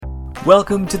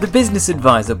Welcome to the Business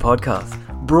Advisor podcast,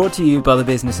 brought to you by the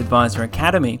Business Advisor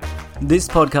Academy. This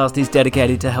podcast is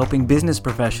dedicated to helping business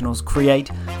professionals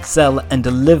create, sell, and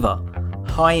deliver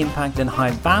high impact and high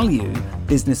value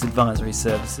business advisory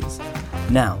services.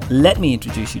 Now, let me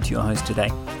introduce you to your host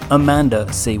today,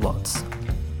 Amanda C. Watts.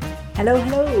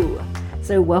 Hello.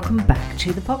 So welcome back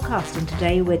to the podcast, and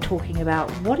today we're talking about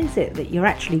what is it that you're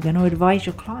actually going to advise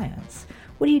your clients.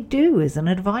 What do you do as an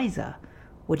advisor?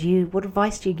 What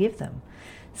advice do you give them?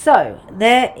 So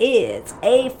there is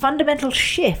a fundamental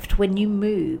shift when you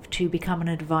move to become an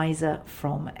advisor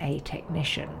from a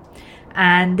technician.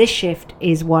 And this shift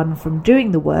is one from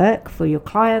doing the work for your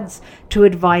clients to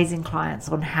advising clients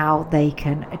on how they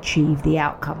can achieve the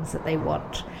outcomes that they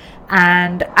want.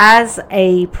 And as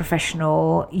a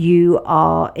professional, you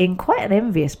are in quite an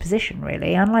envious position,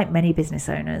 really. Unlike many business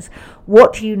owners,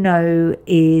 what you know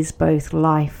is both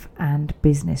life and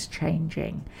business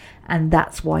changing. And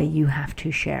that's why you have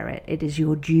to share it. It is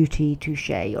your duty to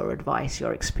share your advice,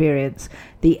 your experience,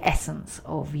 the essence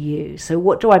of you. So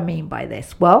what do I mean by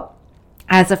this? Well,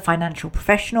 as a financial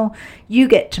professional, you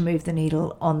get to move the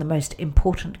needle on the most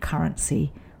important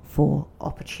currency for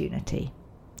opportunity.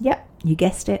 Yep, you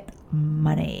guessed it,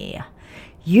 money.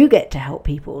 You get to help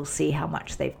people see how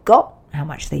much they've got, how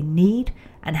much they need,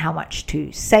 and how much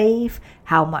to save,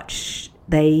 how much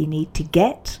they need to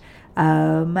get.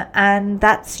 And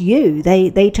that's you.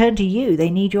 They turn to you. They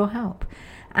need your help.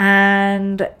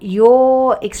 And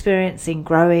your experience in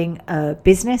growing a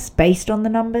business based on the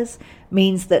numbers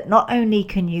means that not only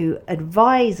can you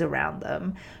advise around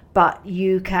them, but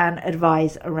you can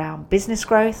advise around business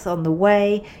growth on the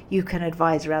way, you can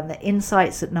advise around the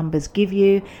insights that numbers give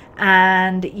you,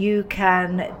 and you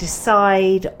can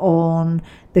decide on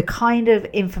the kind of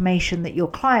information that your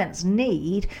clients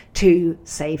need to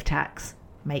save tax,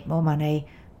 make more money,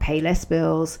 pay less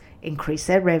bills, increase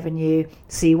their revenue,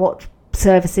 see what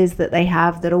services that they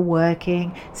have that are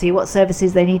working, see what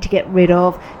services they need to get rid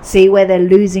of, see where they're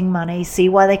losing money, see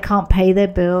why they can't pay their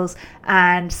bills,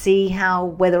 and see how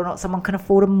whether or not someone can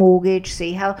afford a mortgage,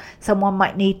 see how someone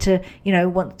might need to,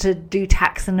 want to do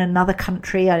tax in another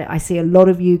country. I see a lot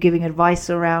of you giving advice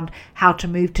around how to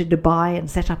move to Dubai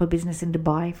and set up a business in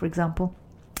Dubai, for example.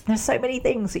 There's so many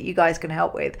things that you guys can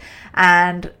help with,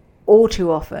 and all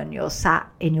too often you're sat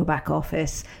in your back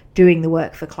office doing the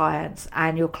work for clients,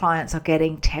 and your clients are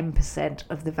getting 10%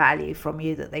 of the value from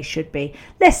you that they should be.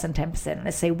 Less than 10%,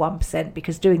 let's say 1%,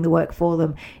 because doing the work for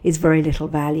them is very little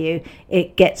value.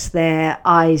 It gets their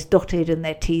I's dotted and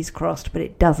their T's crossed, but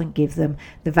it doesn't give them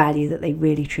the value that they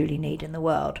really truly need in the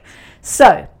world.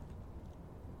 So,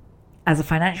 as a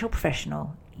financial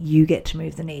professional, you get to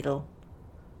move the needle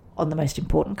on the most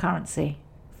important currency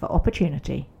for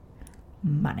opportunity: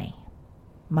 money.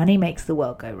 Money makes the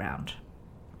world go round.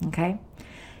 Okay?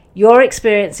 Your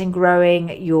experience in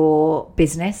growing your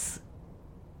business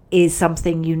is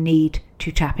something you need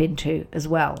to tap into as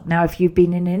well. Now, if you've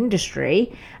been in an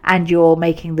industry and you're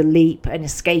making the leap and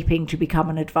escaping to become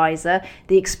an advisor,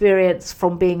 the experience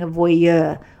from being a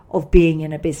voyeur of being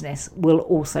in a business will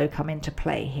also come into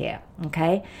play here.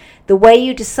 Okay? The way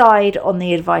you decide on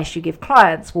the advice you give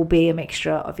clients will be a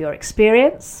mixture of your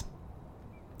experience,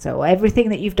 so everything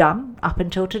that you've done up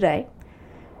until today,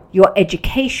 your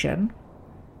education,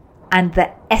 and the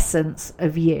essence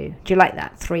of you. Do you like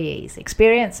that? 3 E's: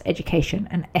 experience, education,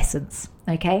 and essence.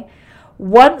 Okay?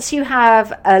 Once you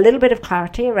have a little bit of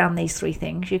clarity around these 3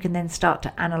 things, you can then start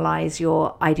to analyze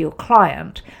your ideal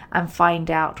client and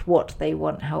find out what they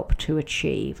want help to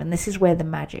achieve. And this is where the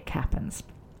magic happens.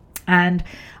 And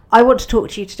I want to talk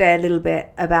to you today a little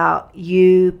bit about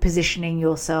you positioning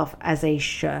yourself as a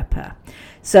Sherpa.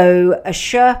 So a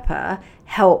Sherpa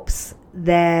helps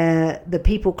the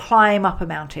people climb up a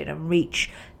mountain and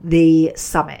reach the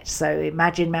summit. So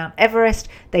imagine Mount Everest.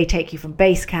 They take you from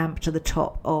base camp to the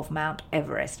top of Mount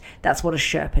Everest. That's what a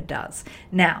Sherpa does.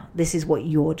 Now, this is what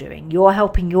you're doing. You're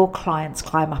helping your clients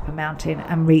climb up a mountain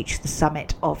and reach the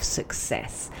summit of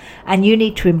success. And you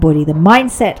need to embody the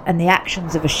mindset and the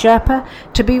actions of a Sherpa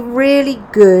to be really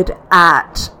good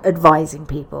at advising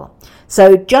people.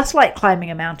 So just like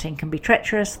climbing a mountain can be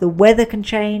treacherous, the weather can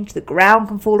change, the ground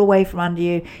can fall away from under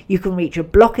you, you can reach a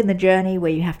block in the journey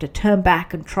where you have to turn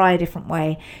back and try a different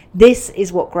way. This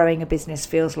is what growing a business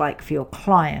feels like for your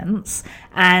clients,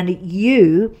 and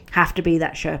you have to be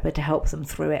that Sherpa to help them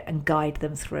through it and guide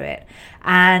them through it.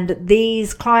 And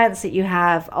these clients that you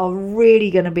have are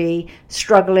really going to be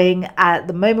struggling. At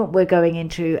the moment, we're going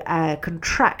into a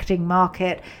contracting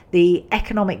market. The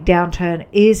economic downturn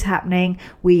is happening.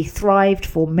 We thrived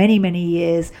for many, many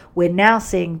years. We're now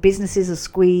seeing businesses are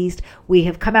squeezed. We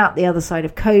have come out the other side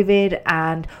of COVID,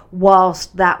 and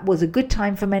whilst that was a good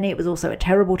time for many, it was also a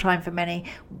terrible time for many.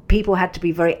 People had to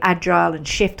be very agile and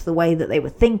shift the way that they were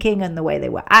thinking and the way they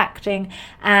were acting,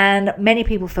 and many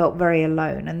people felt very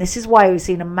alone. And this is why we've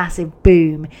seen a massive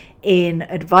boom in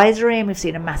advisory, and we've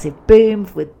seen a massive boom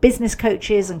with business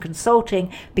coaches and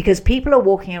consulting, because people are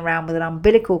walking around with an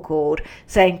umbilical cord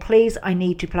saying, please, I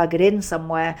need to plug it in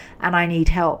somewhere and I need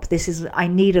help. I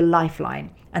need a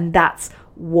lifeline. And that's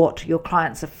what your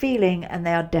clients are feeling, and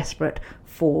they are desperate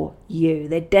for you.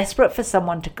 They're desperate for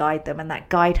someone to guide them, and that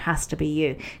guide has to be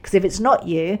you. Because if it's not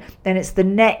you, then it's the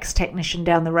next technician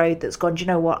down the road that's gone, do you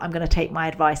know what, I'm going to take my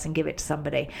advice and give it to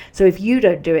somebody. So if you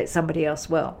don't do it, somebody else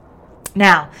will.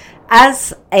 Now,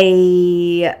 as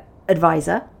a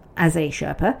advisor, as a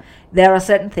Sherpa, there are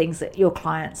certain things that your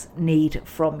clients need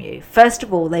from you. First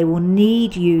of all, they will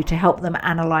need you to help them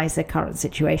analyze their current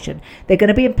situation. They're going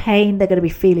to be in pain. They're going to be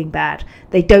feeling bad.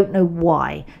 They don't know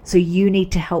why. So you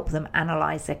need to help them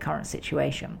analyze their current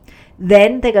situation.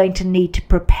 Then they're going to need to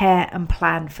prepare and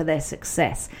plan for their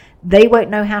success. They won't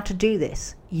know how to do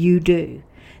this. You do.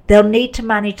 They'll need to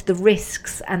manage the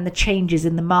risks and the changes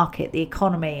in the market, the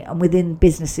economy, and within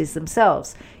businesses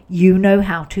themselves. You know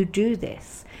how to do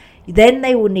this. Then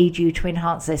they will need you to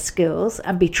enhance their skills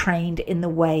and be trained in the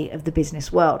way of the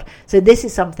business world. So this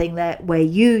is something where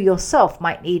you yourself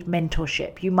might need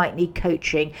mentorship. You might need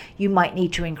coaching. You might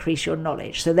need to increase your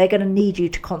knowledge. So they're going to need you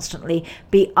to constantly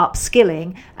be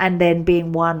upskilling and then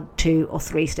being 1, 2, or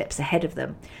 3 steps ahead of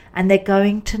them. And they're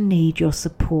going to need your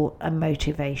support and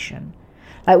motivation.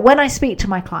 Like when I speak to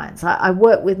my clients, I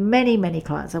work with many, many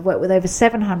clients. I've worked with over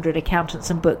 700 accountants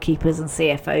and bookkeepers and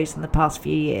CFOs in the past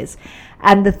few years.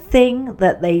 And the thing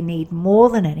that they need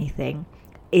more than anything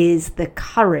is the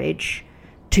courage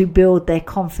to build their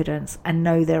confidence and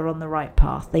know they're on the right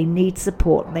path. They need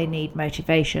support and they need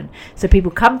motivation. So people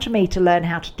come to me to learn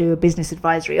how to do a business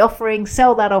advisory offering,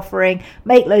 sell that offering,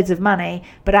 make loads of money.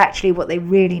 But actually what they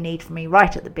really need from me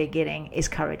right at the beginning is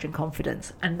courage and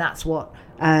confidence. And that's what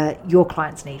your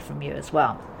clients need from you as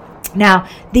well. Now,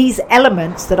 these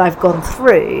elements that I've gone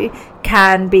through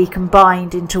can be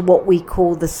combined into what we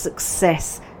call the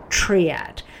success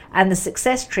triad. And the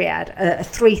success triad are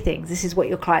 3 things. This is what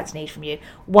your clients need from you.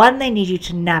 1, they need you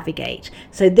to navigate.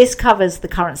 So this covers the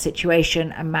current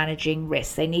situation and managing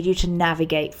risks. They need you to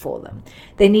navigate for them.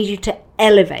 They need you to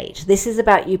elevate. This is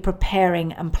about you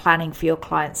preparing and planning for your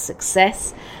client's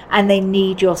success. And they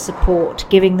need your support,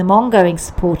 giving them ongoing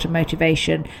support and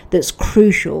motivation that's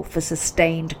crucial for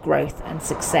sustained growth and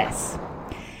success.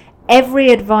 Every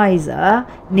advisor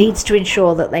needs to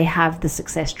ensure that they have the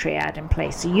success triad in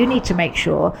place. So you need to make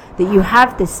sure that you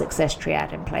have this success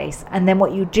triad in place. And then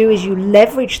what you do is you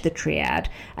leverage the triad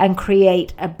and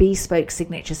create a bespoke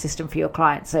signature system for your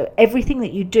clients. So everything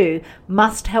that you do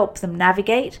must help them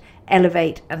navigate,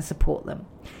 elevate, and support them.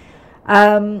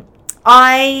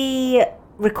 I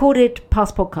recorded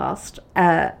past podcast.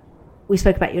 We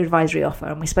spoke about your advisory offer,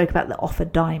 and we spoke about the offer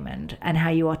diamond and how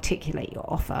you articulate your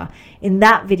offer. In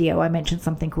that video, I mentioned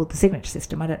something called the signature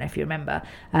system. I don't know if you remember.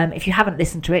 If you haven't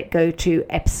listened to it, go to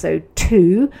episode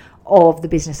 2 of the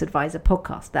Business Advisor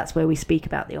podcast. That's where we speak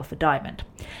about the offer diamond.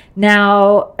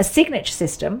 Now, a signature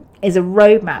system is a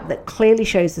roadmap that clearly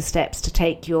shows the steps to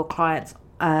take your clients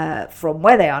from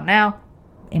where they are now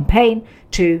in pain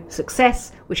to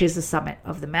success, which is the summit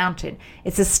of the mountain.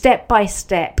 It's a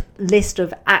step-by-step list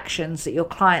of actions that your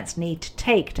clients need to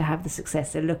take to have the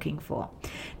success they're looking for.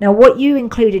 Now, what you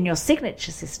include in your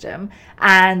signature system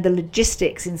and the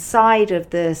logistics inside of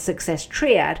the success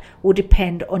triad will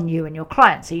depend on you and your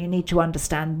client. So you need to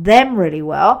understand them really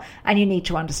well, and you need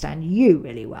to understand you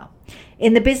really well.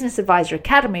 In the Business Advisor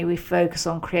Academy, we focus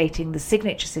on creating the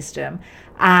signature system,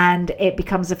 and it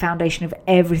becomes the foundation of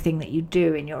everything that you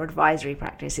do in your advisory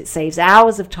practice. It saves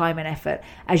hours of time and effort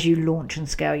as you launch and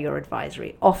scale your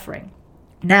advisory offering.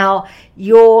 Now,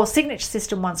 your signature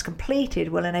system, once completed,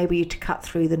 will enable you to cut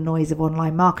through the noise of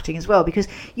online marketing as well, because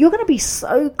you're going to be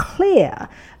so clear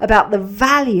about the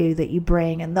value that you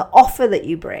bring and the offer that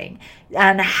you bring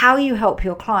and how you help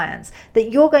your clients,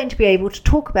 that you're going to be able to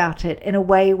talk about it in a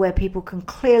way where people can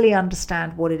clearly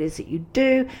understand what it is that you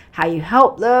do, how you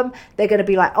help them. They're going to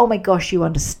be like, oh my gosh, you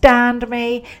understand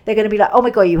me. They're going to be like, oh my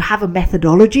God, you have a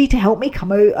methodology to help me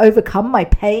overcome my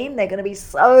pain. They're going to be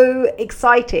so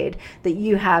excited that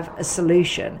you have a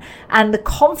solution. And the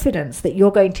confidence that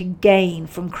you're going to gain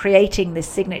from creating this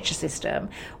signature system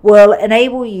will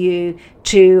enable you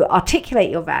to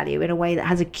articulate your value in a way that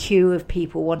has a queue of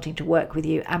people wanting to work with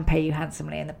you and pay you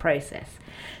handsomely in the process.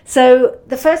 So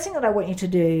the first thing that I want you to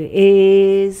do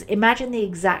is imagine the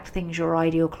exact things your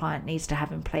ideal client needs to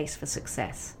have in place for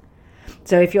success.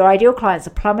 So if your ideal clients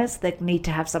are plumbers, they need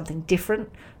to have something different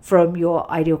from your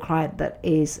ideal client that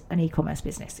is an e-commerce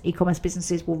business. E-commerce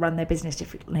businesses will run their business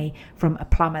differently from a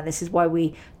plumber. This is why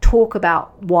we talk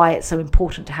about why it's so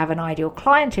important to have an ideal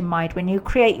client in mind when you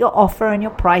create your offer and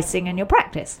your pricing and your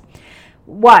practice.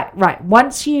 Right.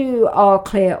 Once you are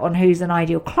clear on who's an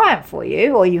ideal client for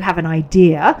you, or you have an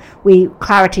idea,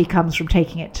 clarity comes from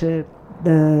taking it to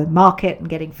the market and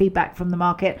getting feedback from the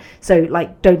market. So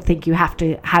don't think you have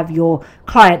to have your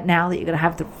client now that you're going to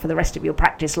have for the rest of your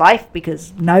practice life,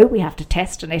 because no, we have to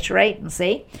test and iterate and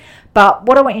see. But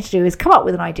what I want you to do is come up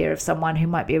with an idea of someone who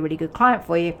might be a really good client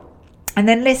for you, and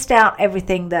then list out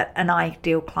everything that an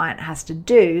ideal client has to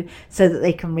do so that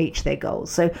they can reach their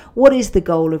goals. So what is the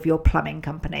goal of your plumbing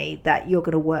company that you're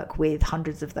going to work with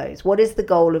hundreds of those? What is the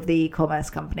goal of the e-commerce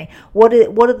company? What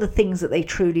are the things that they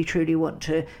truly, truly want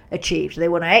to achieve? Do they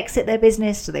want to exit their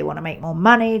business? Do they want to make more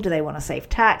money? Do they want to save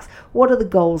tax? What are the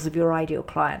goals of your ideal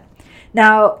client?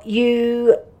 Now,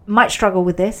 you might struggle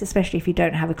with this, especially if you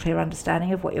don't have a clear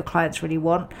understanding of what your clients really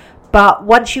want. But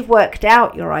once you've worked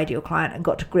out your ideal client and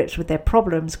got to grips with their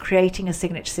problems, creating a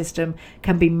signature system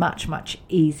can be much, much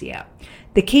easier.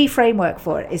 The key framework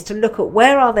for it is to look at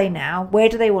where are they now, where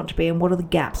do they want to be, and what are the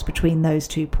gaps between those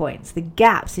 2 points. The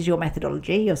gaps is your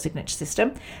methodology, your signature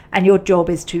system, and your job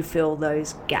is to fill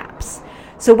those gaps.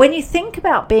 So when you think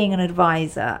about being an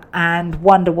advisor and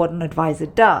wonder what an advisor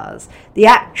does, the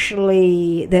actual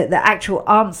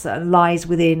answer lies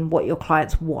within what your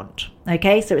clients want.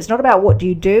 Okay, so it's not about what do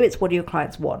you do, it's what do your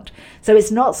clients want. So it's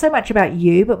not so much about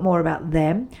you, but more about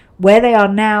them. Where they are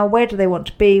now, where do they want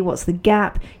to be, what's the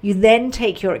gap? You then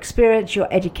take your experience, your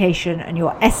education, and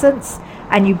your essence,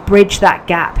 and you bridge that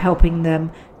gap, helping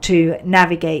them to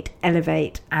navigate,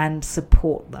 elevate, and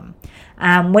support them.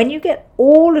 And when you get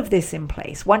all of this in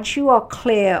place, once you are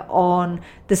clear on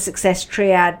the success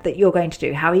triad that you're going to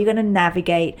do, how are you going to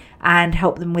navigate and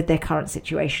help them with their current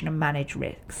situation and manage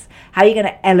risks? How are you going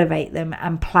to elevate them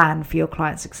and plan for your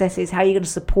client successes? How are you going to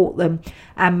support them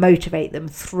and motivate them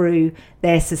through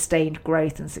their sustained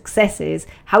growth and successes?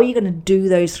 How are you going to do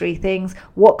those 3 things?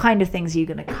 What kind of things are you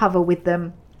going to cover with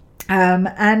them?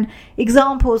 And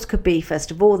examples could be,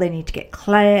 first of all, they need to get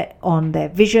clear on their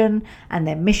vision and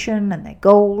their mission and their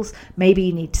goals. Maybe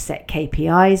you need to set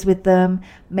KPIs with them.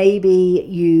 Maybe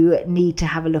you need to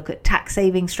have a look at tax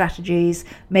saving strategies.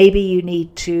 Maybe you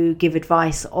need to give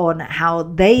advice on how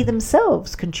they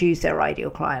themselves can choose their ideal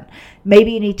client.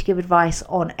 Maybe you need to give advice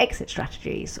on exit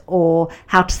strategies or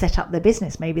how to set up their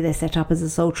business. Maybe they're set up as a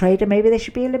sole trader. Maybe they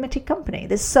should be a limited company.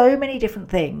 There's so many different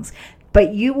things.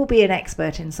 But you will be an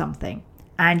expert in something,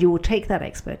 and you will take that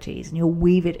expertise and you'll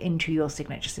weave it into your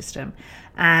signature system,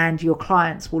 and your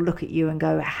clients will look at you and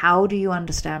go, how do you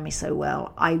understand me so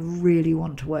well? I really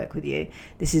want to work with you.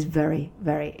 This is very,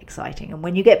 very exciting. And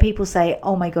when you get people say,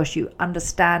 oh my gosh, you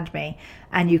understand me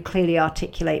and you clearly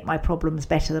articulate my problems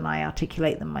better than I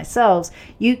articulate them myself,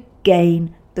 you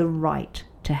gain the right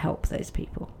to help those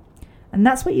people. And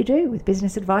that's what you do with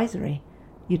business advisory.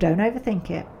 You don't overthink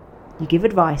it. You give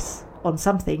advice on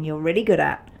something you're really good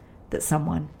at that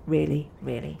someone really,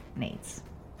 really needs.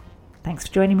 Thanks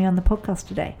for joining me on the podcast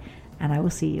today, and I will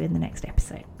see you in the next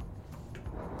episode.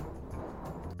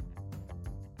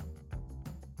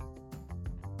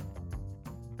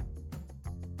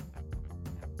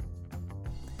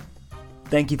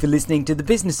 Thank you for listening to the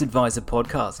Business Advisor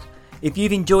podcast. If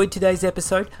you've enjoyed today's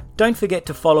episode, don't forget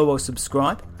to follow or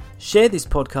subscribe, share this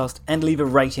podcast, and leave a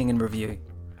rating and review.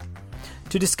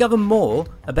 To discover more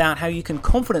about how you can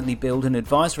confidently build an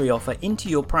advisory offer into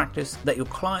your practice that your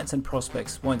clients and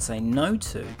prospects won't say no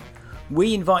to,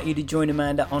 we invite you to join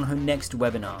Amanda on her next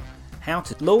webinar, How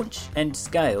to Launch and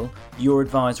Scale Your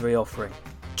Advisory Offering.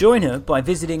 Join her by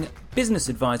visiting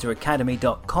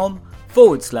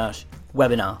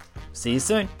businessadvisoracademy.com/webinar. See you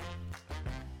soon.